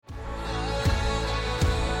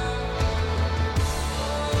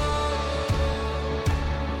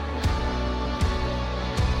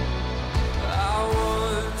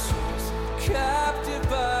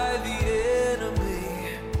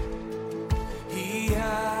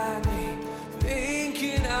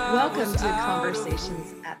Welcome to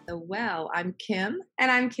Conversations at the Well. I'm Kim.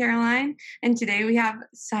 And I'm Caroline. And today we have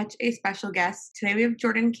such a special guest. Today we have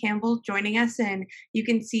Jordan Campbell joining us. And you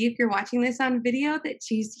can see if you're watching this on video that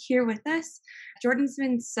she's here with us. Jordan's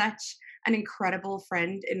been such an incredible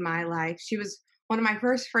friend in my life. She was one of my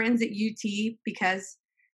first friends at UT because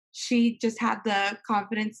she just had the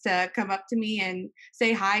confidence to come up to me and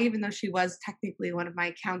say hi, even though she was technically one of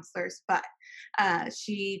my counselors. But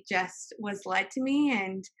she just was led to me.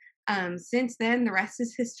 And since then, the rest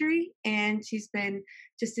is history. And she's been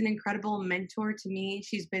just an incredible mentor to me.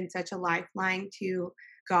 She's been such a lifeline to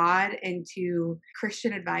God and to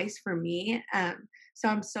Christian advice for me. So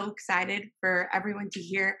I'm so excited for everyone to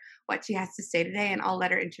hear what she has to say today. And I'll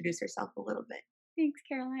let her introduce herself a little bit. Thanks,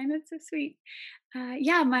 Caroline. That's so sweet.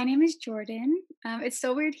 My name is Jordan. It's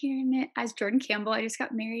so weird hearing it as Jordan Campbell. I just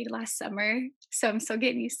got married last summer, so I'm still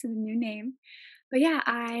getting used to the new name. But yeah,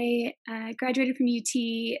 I graduated from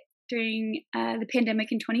UT during the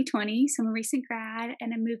pandemic in 2020. So I'm a recent grad,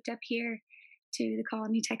 and I moved up here to the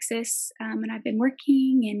Colony, Texas. And I've been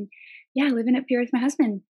working and living up here with my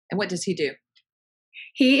husband. And what does he do?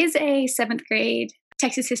 He is a 7th grade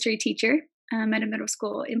Texas history teacher at a middle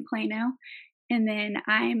school in Plano. And then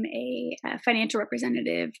I'm a financial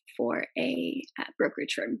representative for a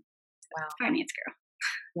brokerage firm. Wow. Finance girl.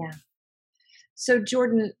 Yeah. So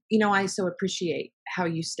Jordan, I so appreciate how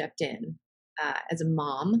you stepped in as a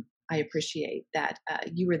mom. I appreciate that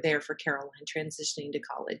you were there for Caroline. Transitioning to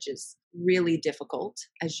college is really difficult,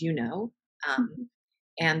 as you know.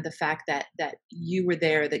 And the fact that you were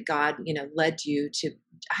there, that God, led you to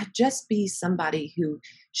just be somebody who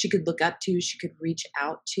she could look up to, she could reach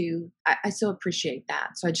out to. I so appreciate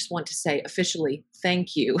that. So I just want to say officially,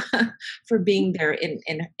 thank you for being there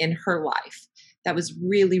in her life. That was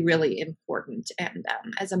really, really important. And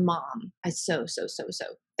as a mom, I so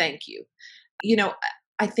thank you.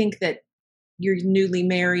 I think that you're newly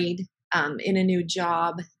married, in a new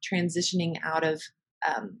job, transitioning out of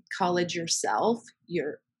college yourself.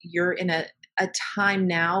 You're in a time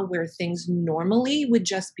now where things normally would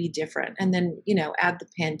just be different. And then, add the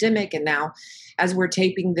pandemic. And now as we're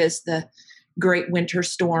taping this, the great winter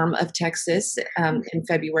storm of Texas in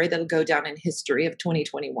February, that'll go down in history of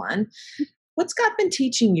 2021. What's God been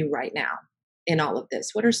teaching you right now in all of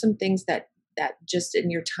this? What are some things that just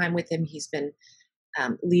in your time with him, he's been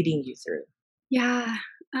leading you through? Yeah.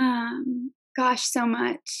 Gosh, so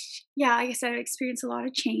much. Yeah, I guess I've experienced a lot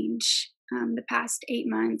of change the past 8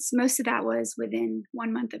 months. Most of that was within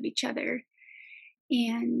 1 month of each other.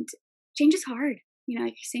 And change is hard.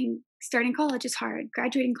 Like you're saying, starting college is hard.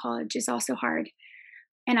 Graduating college is also hard.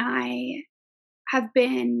 And I have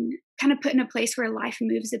been kind of put in a place where life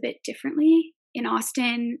moves a bit differently. In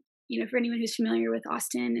Austin, for anyone who's familiar with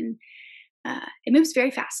Austin, and it moves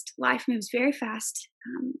very fast. Life moves very fast.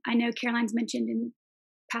 I know Caroline's mentioned in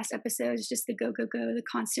past episodes, just the go, the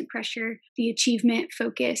constant pressure, the achievement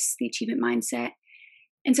focus, the achievement mindset.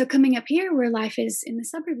 And so coming up here where life is in the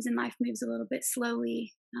suburbs and life moves a little bit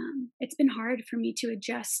slowly, it's been hard for me to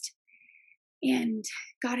adjust. And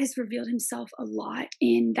God has revealed himself a lot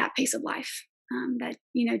in that pace of life. That,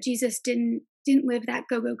 Jesus didn't live that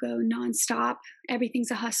go nonstop. Everything's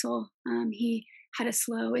a hustle. He had a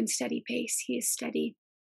slow and steady pace. He is steady.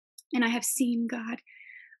 And I have seen God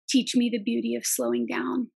teach me the beauty of slowing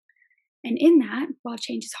down. And in that, while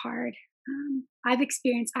change is hard, I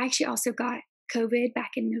actually also got COVID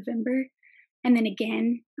back in November and then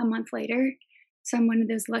again a month later. So I'm one of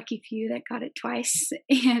those lucky few that got it twice.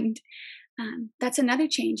 And that's another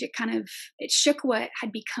change. It shook what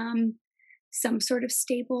had become some sort of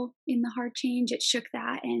stable in the hard change. It shook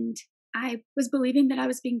that. And I was believing that I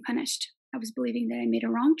was being punished. I was believing that I made a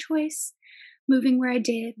wrong choice moving where I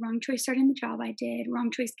did, wrong choice starting the job I did, wrong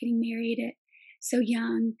choice getting married at so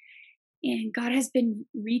young. And God has been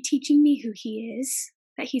reteaching me who he is,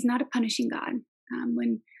 that he's not a punishing God.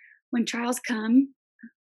 When trials come,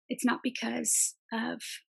 it's not because of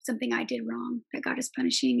something I did wrong that God is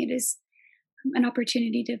punishing. It is an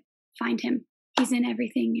opportunity to find him. He's in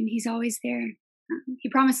everything and he's always there. He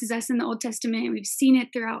promises us in the Old Testament, and we've seen it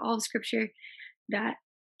throughout all of Scripture, that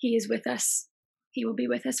he is with us. He will be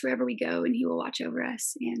with us wherever we go, and he will watch over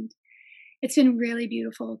us. And it's been really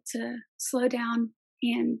beautiful to slow down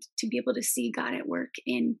and to be able to see God at work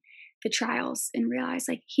in the trials and realize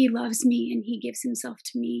he loves me and he gives himself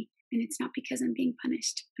to me. And it's not because I'm being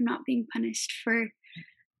punished. I'm not being punished for,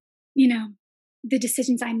 the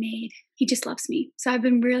decisions I made. He just loves me. So I've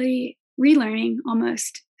been really relearning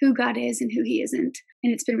almost who God is and who he isn't.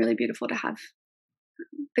 And it's been really beautiful to have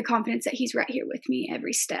the confidence that he's right here with me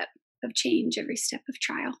every step of change, every step of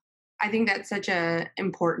trial. I think that's such a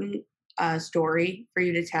important story for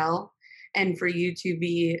you to tell, and for you to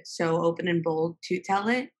be so open and bold to tell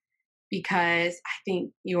it, because I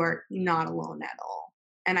think you are not alone at all.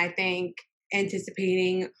 And I think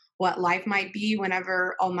anticipating what life might be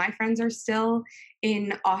whenever all my friends are still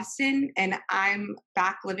in Austin and I'm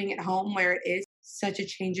back living at home where it is such a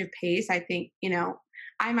change of pace, I think,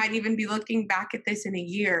 I might even be looking back at this in a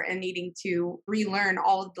year and needing to relearn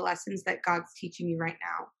all of the lessons that God's teaching me right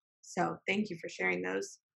now. So thank you for sharing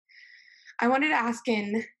those. I wanted to ask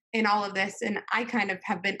in all of this, and I kind of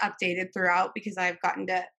have been updated throughout because I've gotten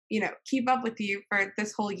to, keep up with you for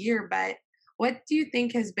this whole year, but what do you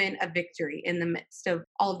think has been a victory in the midst of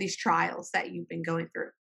all of these trials that you've been going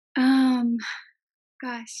through?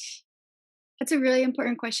 Gosh, that's a really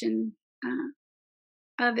important question.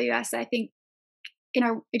 Of the U.S. I think in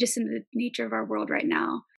the nature of our world right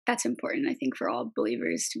now, that's important. I think for all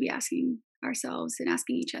believers to be asking ourselves and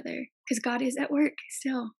asking each other, because God is at work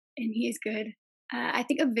still, and He is good. I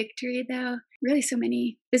think a victory, though, really so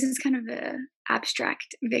many. This is kind of a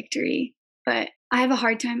abstract victory, but I have a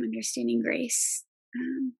hard time understanding grace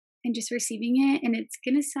and just receiving it. And it's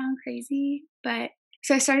gonna sound crazy, but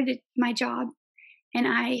so I started my job, and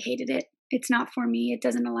I hated it. It's not for me. It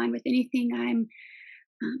doesn't align with anything I'm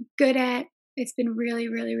good at. It's been really,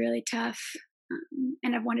 really, really tough,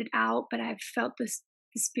 and I've wanted out, but I've felt the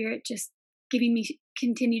Spirit just giving me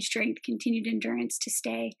continued strength, continued endurance to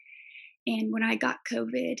stay. And when I got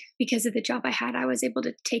COVID, because of the job I had, I was able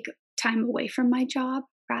to take time away from my job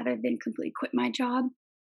rather than completely quit my job,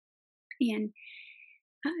 and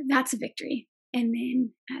that's a victory. And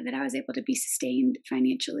then that I was able to be sustained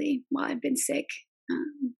financially while I've been sick.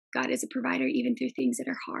 God is a provider even through things that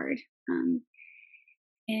are hard.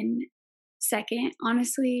 And second,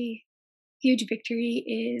 honestly, huge victory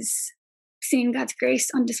is seeing God's grace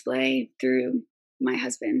on display through my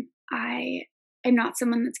husband. I am not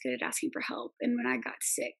someone that's good at asking for help. And when I got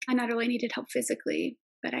sick, I not only needed help physically,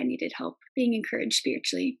 but I needed help being encouraged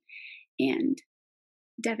spiritually. And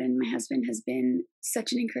Devin, my husband, has been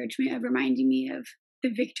such an encouragement of reminding me of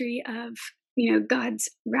the victory of, God's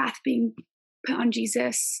wrath being put on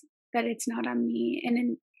Jesus, that it's not on me.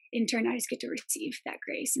 And in turn, I just get to receive that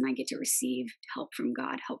grace, and I get to receive help from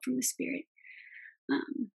God, help from the Spirit.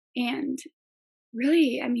 And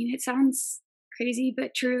really, it sounds crazy,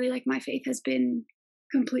 but truly, like, my faith has been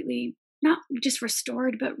completely not just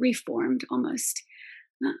restored, but reformed almost,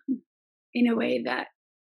 in a way that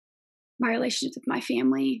my relationships with my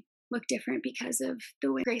family look different because of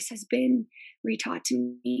the way grace has been retaught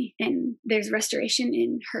to me. And there's restoration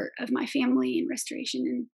in hurt of my family, and restoration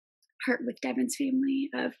in hurt with Devin's family,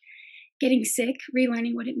 of getting sick,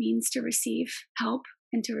 relearning what it means to receive help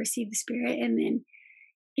and to receive the Spirit, and then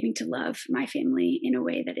getting to love my family in a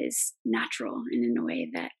way that is natural and in a way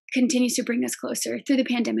that continues to bring us closer. Through the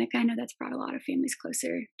pandemic, I know that's brought a lot of families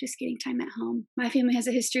closer, just getting time at home. My family has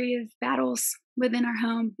a history of battles within our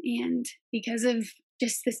home, and because of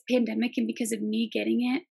just this pandemic and because of me getting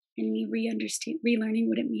it and me relearning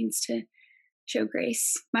what it means to show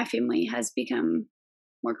grace, my family has become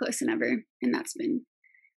more close than ever, and that's been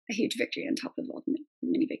a huge victory on top of all the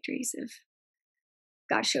many victories of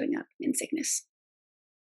God showing up in sickness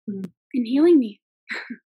and healing me.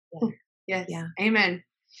 Yeah. Yes. Yeah. Amen.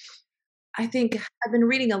 I think I've been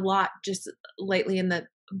reading a lot just lately in the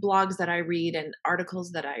blogs that I read and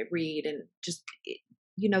articles that I read, and just,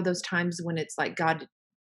 those times when it's like God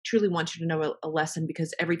truly wants you to know a lesson,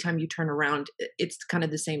 because every time you turn around, it's kind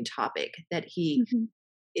of the same topic that He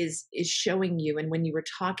is showing you. And when you were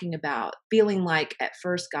talking about feeling like at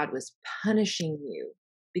first God was punishing you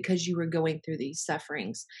because you were going through these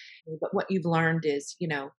sufferings, but what you've learned is,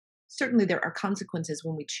 certainly there are consequences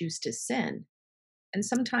when we choose to sin. And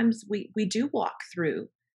sometimes we do walk through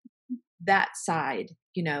that side,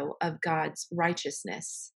 of God's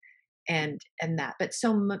righteousness and that. But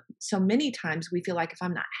so many times we feel like if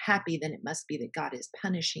I'm not happy, then it must be that God is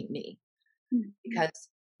punishing me, because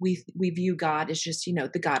we view God as just,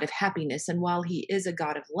 the God of happiness. And while He is a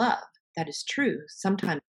God of love, that is true.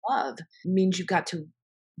 Sometimes love means you've got to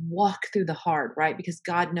walk through the hard, right? Because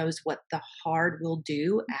God knows what the hard will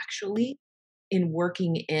do actually in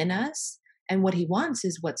working in us. And what He wants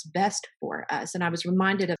is what's best for us. And I was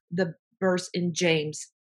reminded of the verse in James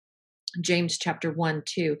chapter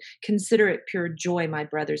 1-2. Consider it pure joy, my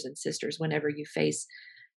brothers and sisters, whenever you face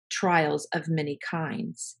trials of many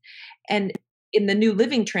kinds. And in the New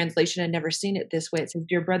Living Translation, I'd never seen it this way. It says,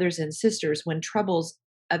 dear brothers and sisters, when troubles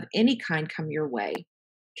of any kind come your way,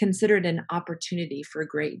 consider it an opportunity for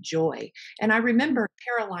great joy. And I remember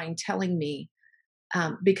Caroline telling me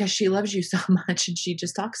because she loves you so much and she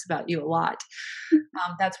just talks about you a lot.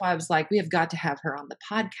 That's why I was like, we have got to have her on the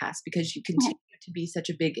podcast because you continue to be such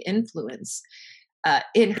a big influence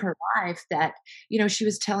in her life that, she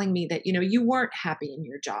was telling me that, you weren't happy in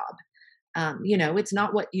your job. It's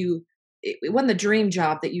not it wasn't the dream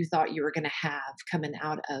job that you thought you were going to have coming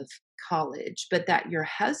out of college, but that your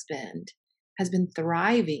husband has been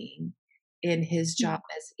thriving in his job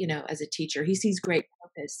as a teacher. He sees great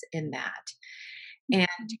purpose in that. And,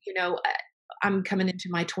 I'm coming into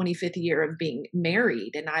my 25th year of being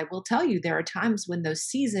married. And I will tell you, there are times when those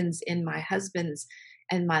seasons in my husband's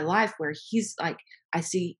and my life where he's like, I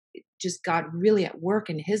see just God really at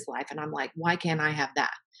work in his life. And I'm like, why can't I have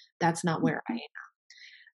that? That's not where I am.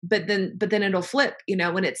 But then it'll flip,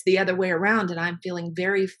 when it's the other way around and I'm feeling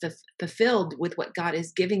very fulfilled with what God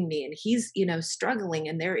is giving me and he's, struggling,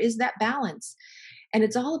 and there is that balance. And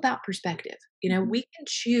it's all about perspective. We can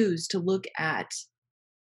choose to look at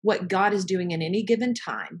what God is doing in any given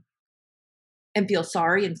time and feel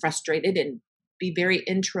sorry and frustrated and be very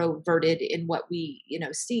introverted in what we,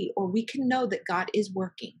 see, or we can know that God is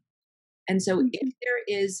working. And so if there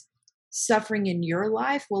is suffering in your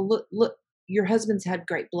life, well, look, your husband's had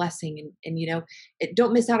great blessing and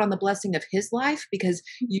don't miss out on the blessing of his life because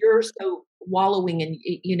you're so wallowing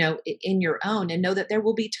in your own, and know that there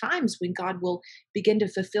will be times when God will begin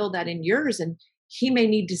to fulfill that in yours, and he may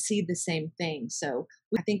need to see the same thing. So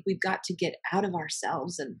I think we've got to get out of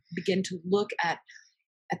ourselves and begin to look at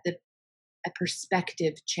a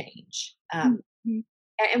perspective change,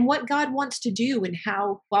 and what God wants to do, and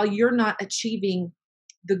how, while you're not achieving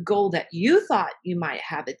the goal that you thought you might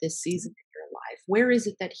have at this season in your life, where is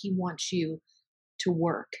it that he wants you to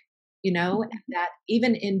work? And that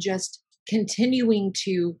even in just continuing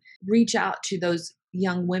to reach out to those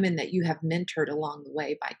young women that you have mentored along the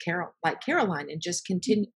way like Caroline, and just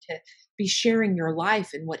continue to be sharing your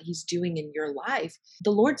life and what he's doing in your life,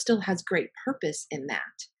 the Lord still has great purpose in that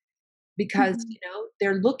because,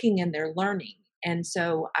 they're looking and they're learning. And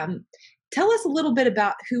so tell us a little bit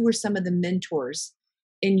about who were some of the mentors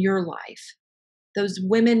in your life, those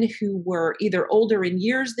women who were either older in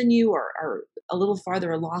years than you or a little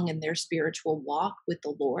farther along in their spiritual walk with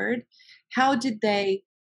the Lord. How did they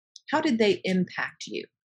impact you?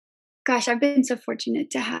 Gosh, I've been so fortunate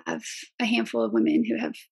to have a handful of women who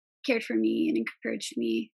have cared for me and encouraged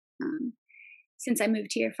me since I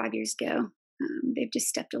moved here 5 years ago. They've just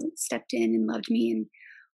stepped in and loved me. And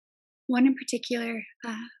one in particular,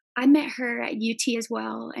 I met her at UT as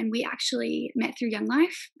well, and we actually met through Young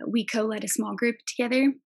Life. We co-led a small group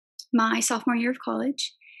together my sophomore year of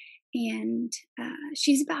college, and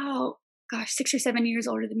she's about 6 or 7 years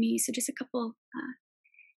older than me, so just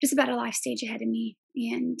about a life stage ahead of me.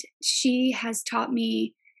 And she has taught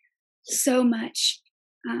me so much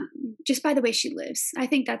just by the way she lives. I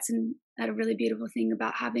think that's a really beautiful thing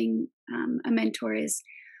about having a mentor is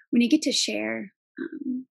when you get to share.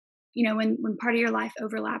 When part of your life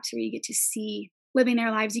overlaps, where you get to see living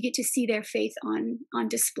their lives, you get to see their faith on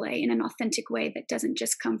display in an authentic way that doesn't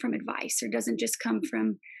just come from advice or doesn't just come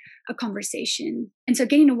from a conversation. And so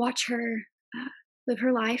getting to watch her live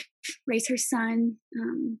her life, raise her son,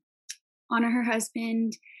 honor her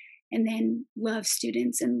husband, and then love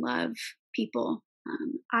students and love people.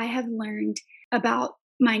 I have learned about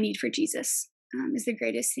my need for Jesus. Is the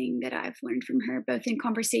greatest thing that I've learned from her, both in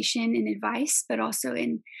conversation and advice, but also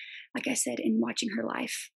in, like I said, in watching her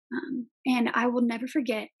life. And I will never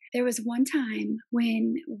forget, there was one time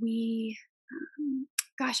when we,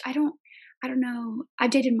 I don't know. I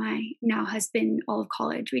dated my now husband all of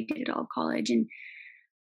college. We dated all of college, and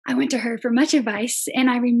I went to her for much advice. And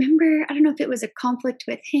I remember, I don't know if it was a conflict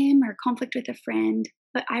with him or a conflict with a friend,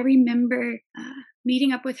 but I remember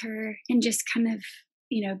meeting up with her and just kind of,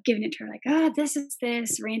 giving it to her like, this is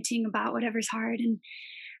this, ranting about whatever's hard and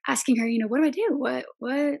asking her, what do I do? What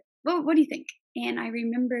do you think? And I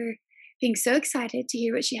remember being so excited to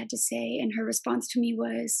hear what she had to say. And her response to me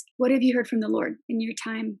was, what have you heard from the Lord in your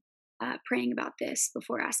time praying about this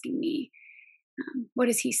before asking me? What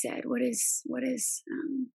has he said?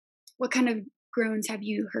 What kind of groans have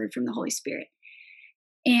you heard from the Holy Spirit?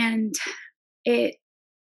 And it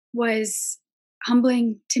was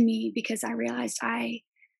humbling to me because I realized I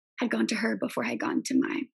had gone to her before I had gone to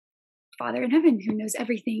my Father in heaven, who knows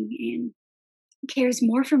everything and cares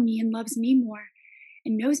more for me and loves me more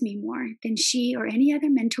and knows me more than she or any other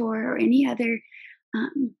mentor or any other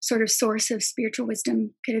sort of source of spiritual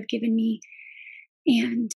wisdom could have given me.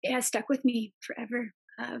 And it has stuck with me forever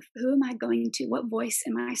of who am I going to, what voice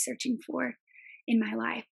am I searching for in my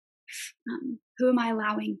life? Who am I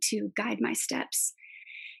allowing to guide my steps?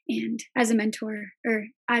 And as a mentor, or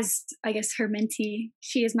as I guess her mentee,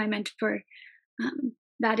 she is my mentor.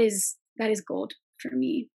 That is gold for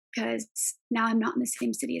me, because now I'm not in the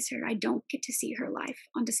same city as her. I don't get to see her life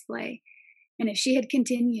on display. And if she had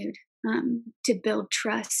continued to build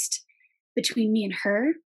trust between me and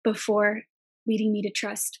her before leading me to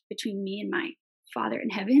trust between me and my Father in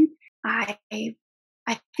heaven, I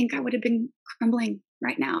think I would have been crumbling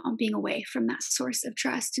right now, being away from that source of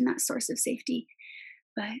trust and that source of safety.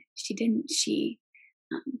 But she didn't. She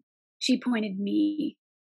pointed me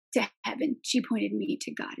to heaven. She pointed me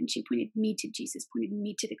to God, and she pointed me to Jesus, pointed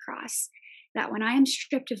me to the cross. That when I am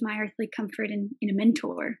stripped of my earthly comfort in a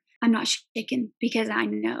mentor, I'm not shaken, because I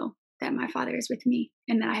know that my Father is with me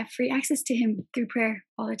and that I have free access to him through prayer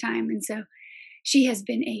all the time. And so she has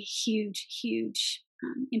been a huge, huge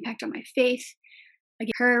impact on my faith. Like,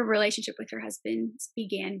 her relationship with her husband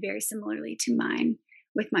began very similarly to mine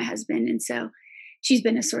with my husband. And so she's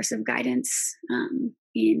been a source of guidance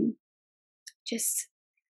in just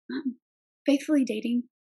faithfully dating,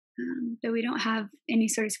 though we don't have any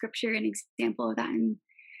sort of scripture and example of that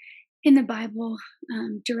in the Bible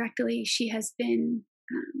directly. She has been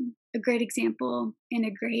a great example and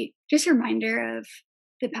a great just reminder of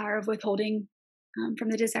the power of withholding from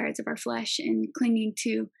the desires of our flesh and clinging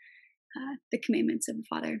to the commandments of the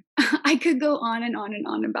Father. I could go on and on and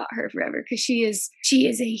on about her forever, because she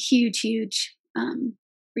is a huge, huge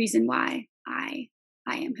reason why I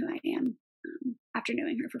am who I am after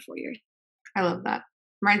knowing her for 4 years. I love that.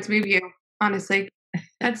 Reminds me of you, honestly.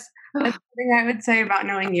 That's something I would say about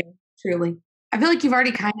knowing you, truly. I feel like you've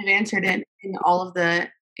already kind of answered it in all of the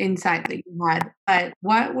insight that you had, but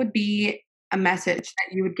what would be a message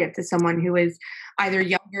that you would give to someone who is either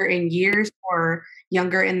younger in years or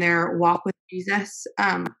younger in their walk with Jesus?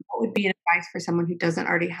 What would be an advice for someone who doesn't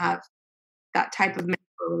already have that type of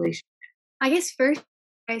mentor relationship? I guess first,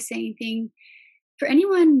 I say anything for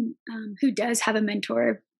anyone who does have a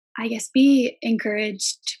mentor, I guess be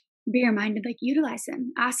encouraged, be reminded, like, utilize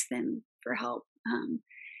them, ask them for help.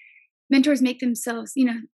 Mentors make themselves,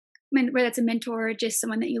 whether that's a mentor or just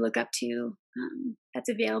someone that you look up to that's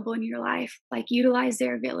available in your life, like, utilize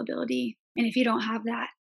their availability. And if you don't have that,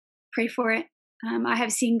 pray for it. I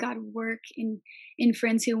have seen God work in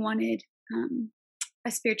friends who wanted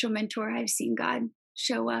a spiritual mentor. I've seen God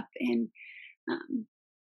show up in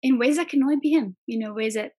ways that can only be him,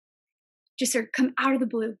 ways that just come out of the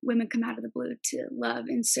blue. Women come out of the blue to love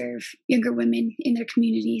and serve younger women in their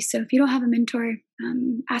community. So if you don't have a mentor,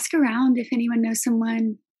 ask around if anyone knows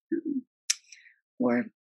someone, or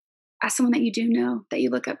ask someone that you do know, that you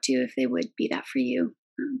look up to, if they would be that for you.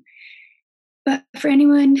 But for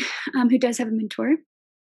anyone who does have a mentor,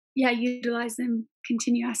 utilize them,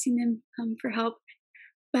 continue asking them for help.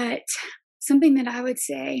 But something that I would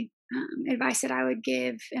say, advice that I would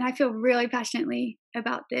give, and I feel really passionately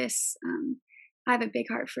about this. I have a big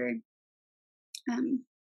heart for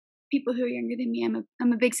people who are younger than me.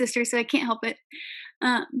 I'm a big sister, so I can't help it.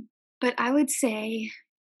 But I would say,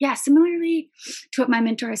 similarly to what my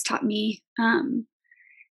mentor has taught me,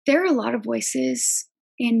 there are a lot of voices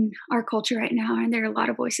in our culture right now, and there are a lot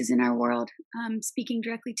of voices in our world speaking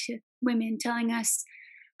directly to women, telling us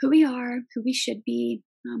who we are, who we should be,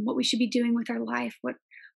 what we should be doing with our life, what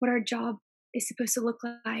our job is supposed to look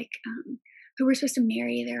like, who we're supposed to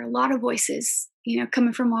marry. There are a lot of voices,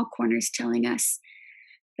 coming from all corners telling us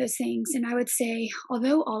those things. And I would say,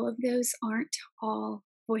 although all of those aren't all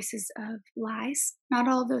voices of lies, not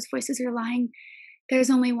all of those voices are lying, there's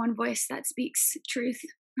only one voice that speaks truth,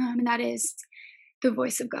 and that is the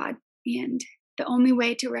voice of God. And the only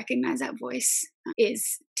way to recognize that voice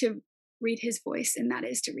is to read his voice, and that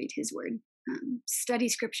is to read his word. Study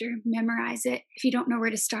scripture, memorize it. If you don't know where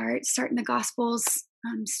to start in the Gospels,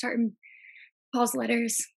 start in Paul's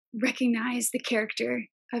letters. Recognize the character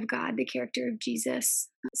of God, the character of Jesus.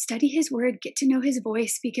 Study his word, get to know his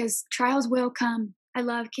voice, because trials will come. I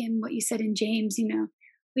love, Kim, what you said in James.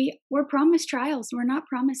 We're promised trials. We're not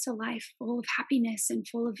promised a life full of happiness and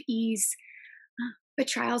full of ease. But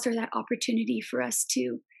trials are that opportunity for us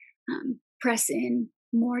to press in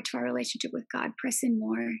more to our relationship with God, press in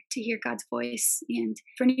more to hear God's voice. And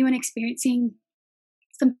for anyone experiencing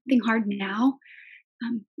something hard now,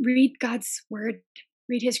 read God's word,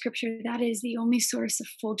 read his scripture. That is the only source of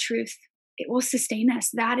full truth. It will sustain us.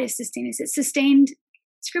 That is sustain us. It's sustained.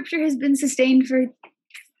 Scripture has been sustained for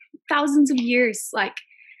thousands of years. Like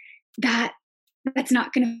that, that's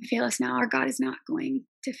not going to fail us now. Our God is not going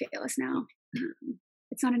to fail us now.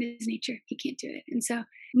 It's not in his nature. He can't do it. And so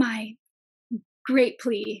my great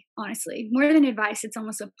plea, honestly, more than advice, it's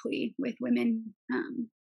almost a plea with women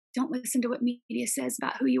Don't listen to what media says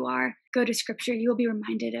about who you are. Go to scripture. You will be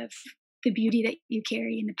reminded of the beauty that you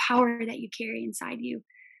carry and the power that you carry inside you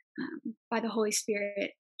by the Holy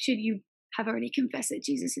Spirit. Should you have already confessed that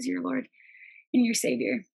Jesus is your Lord and your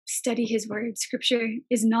Savior, study his word. Scripture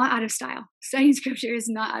is not out of style. Studying scripture is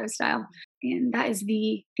not out of style. And that is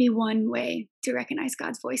the one way to recognize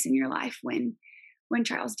God's voice in your life when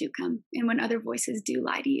trials do come and when other voices do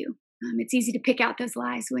lie to you. It's easy to pick out those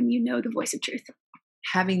lies when you know the voice of truth.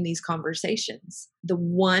 Having these conversations, the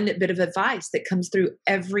one bit of advice that comes through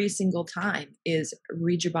every single time is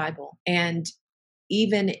read your Bible. And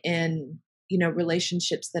even in,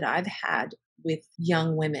 relationships that I've had with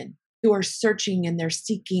young women who are searching and they're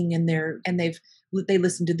seeking and they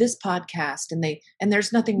listen to this podcast and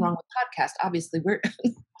there's nothing wrong with podcast. Obviously, we're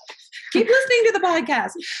keep listening to the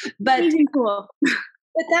podcast, but cool.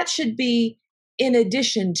 But that should be in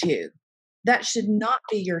addition to. That should not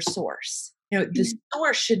be your source. The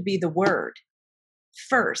source should be the word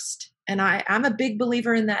first. And I'm a big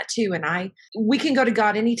believer in that too. And we can go to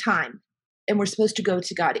God anytime, and we're supposed to go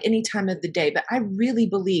to God any time of the day. But I really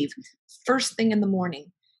believe first thing in the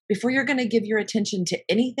morning, before you're going to give your attention to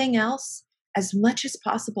anything else, as much as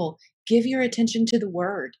possible, give your attention to the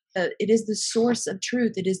word. It is the source of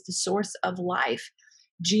truth. It is the source of life.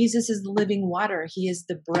 Jesus is the living water. He is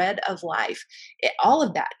the bread of life. All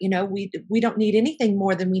of that, we don't need anything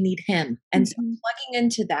more than we need him. And so plugging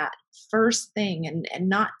into that first thing and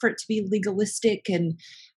not for it to be legalistic. And,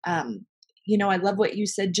 I love what you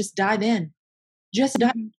said, just dive in, just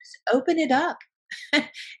open it up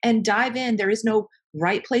and dive in. There is no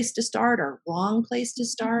right place to start or wrong place to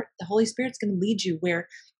start. The Holy Spirit's going to lead you where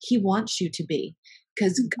he wants you to be,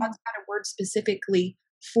 because God's got a word specifically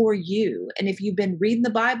for you. And if you've been reading the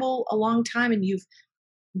Bible a long time and you've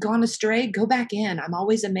gone astray, go back in. I'm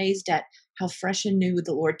always amazed at how fresh and new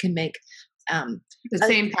the Lord can make the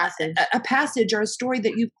same passage, a passage or a story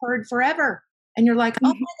that you've heard forever. And you're like, oh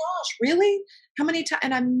my gosh, really? How many times?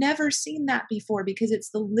 And I've never seen that before, because it's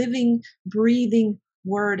the living, breathing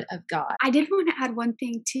word of God. I did want to add one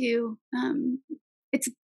thing too.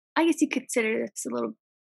 I guess you could consider this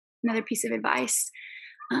another piece of advice.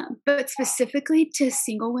 But specifically to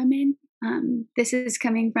single women, this is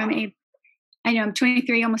coming from I know I'm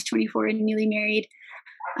 23, almost 24 and newly married.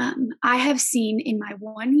 I have seen in my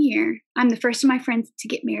 1 year, I'm the first of my friends to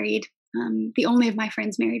get married. The only of my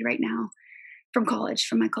friends married right now from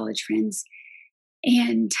my college friends.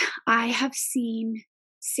 And I have seen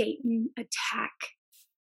Satan attack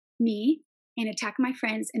me and attack my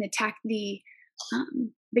friends and attack the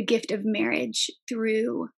gift of marriage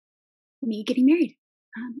through me getting married.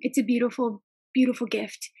 It's a beautiful, beautiful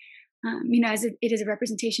gift, as it is a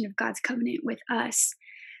representation of God's covenant with us.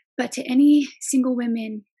 But to any single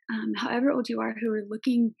women, however old you are, who are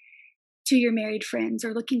looking to your married friends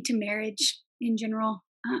or looking to marriage in general,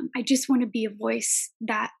 I just want to be a voice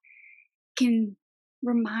that can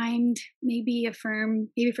remind, maybe affirm,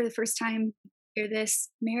 maybe for the first time, hear this: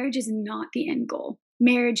 marriage is not the end goal.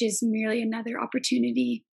 Marriage is merely another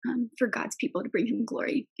opportunity for God's people to bring him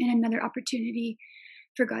glory, and another opportunity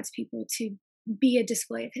for God's people to be a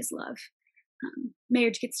display of his love.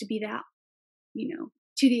 Marriage gets to be that,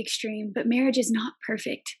 to the extreme, but marriage is not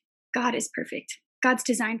perfect. God is perfect. God's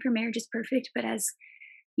design for marriage is perfect, but as,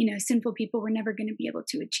 sinful people, we're never going to be able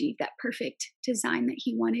to achieve that perfect design that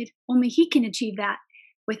he wanted. Only he can achieve that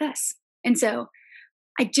with us. And so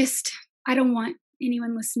I don't want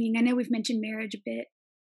anyone listening. I know we've mentioned marriage a bit,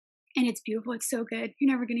 and it's beautiful. It's so good.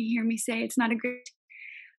 You're never going to hear me say it's not a great,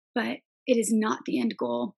 but it is not the end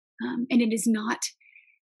goal. And it is not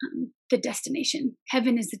the destination.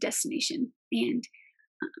 Heaven is the destination. And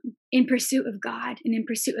in pursuit of God and in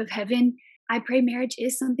pursuit of heaven, I pray marriage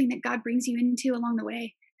is something that God brings you into along the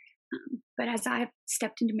way. But as I've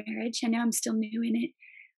stepped into marriage, I know I'm still new in it.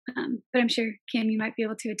 But I'm sure, Kim, you might be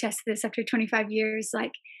able to attest to this after 25 years.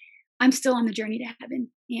 Like, I'm still on the journey to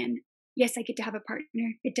heaven. And yes, I get to have a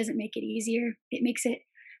partner. It doesn't make it easier. It makes it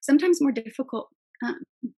sometimes more difficult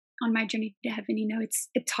on my journey to heaven.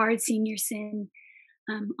 It's hard seeing your sin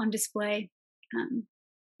on display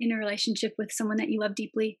in a relationship with someone that you love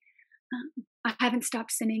deeply. I haven't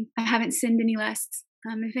stopped sinning. I haven't sinned any less.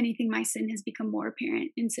 If anything, my sin has become more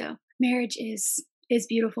apparent. And so marriage is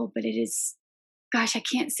beautiful, but it is, gosh, I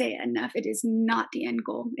can't say it enough. It is not the end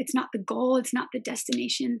goal. It's not the goal. It's not the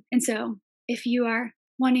destination. And so if you are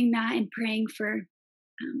wanting that and praying for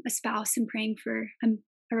a spouse and praying for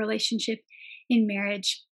a relationship in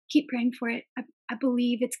marriage, keep praying for it. I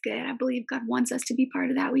believe it's good. I believe God wants us to be part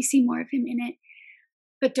of that. We see more of him in it.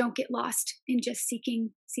 But don't get lost in just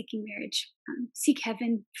seeking marriage. Seek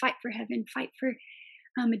heaven, fight for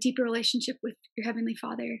a deeper relationship with your Heavenly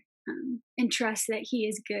Father, and trust that He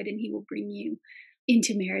is good and He will bring you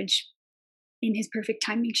into marriage in His perfect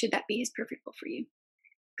timing, should that be His perfect will for you.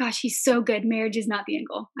 Gosh, He's so good. Marriage is not the end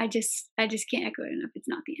goal. I just can't echo it enough. It's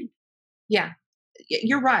not the end. Yeah,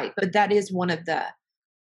 you're right. But that is one of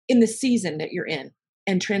in the season that you're in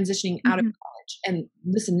and transitioning out of college. And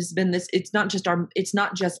listen, it's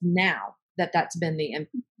not just now that's been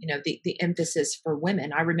the emphasis for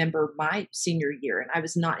women. I remember my senior year and I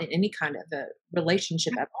was not in any kind of a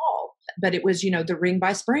relationship at all, but it was, the ring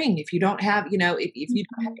by spring. If you don't have, if you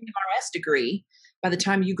don't have an MRS degree, by the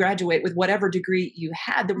time you graduate with whatever degree you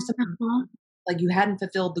had, there was something like you hadn't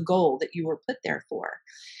fulfilled the goal that you were put there for.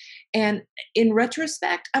 And in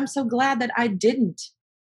retrospect, I'm so glad that I didn't.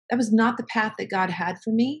 That was not the path that God had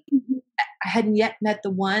for me. I hadn't yet met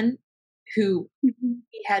the one who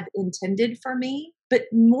He had intended for me. But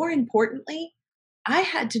more importantly, I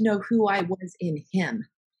had to know who I was in Him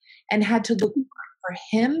and had to look for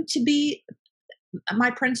Him to be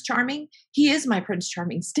my Prince Charming. He is my Prince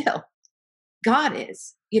Charming still. God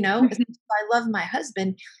is, as much as I love my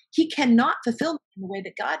husband, he cannot fulfill me in the way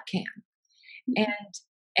that God can.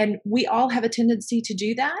 And we all have a tendency to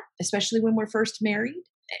do that, especially when we're first married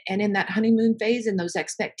and in that honeymoon phase and those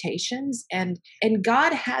expectations. And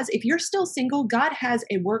God has, if you're still single, God has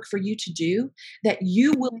a work for you to do that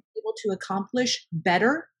you will be able to accomplish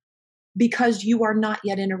better because you are not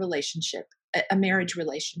yet in a relationship, a marriage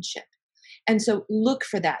relationship. And so look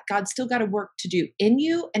for that. God's still got a work to do in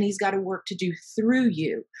you, and He's got a work to do through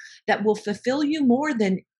you that will fulfill you more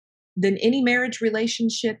than any marriage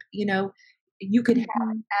relationship, you could have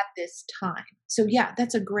at this time. So yeah,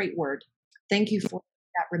 that's a great word. Thank you for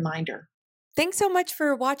that reminder. Thanks so much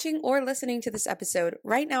for watching or listening to this episode.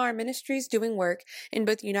 Right now, our ministry is doing work in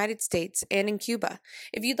both the United States and in Cuba.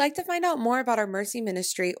 If you'd like to find out more about our Mercy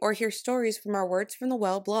Ministry or hear stories from our Words from the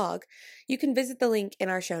Well blog, you can visit the link in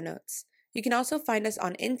our show notes. You can also find us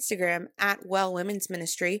on Instagram at Well Women's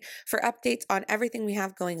Ministry for updates on everything we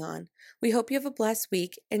have going on. We hope you have a blessed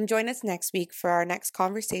week and join us next week for our next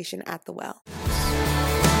conversation at the Well.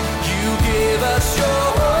 You give us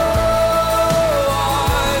your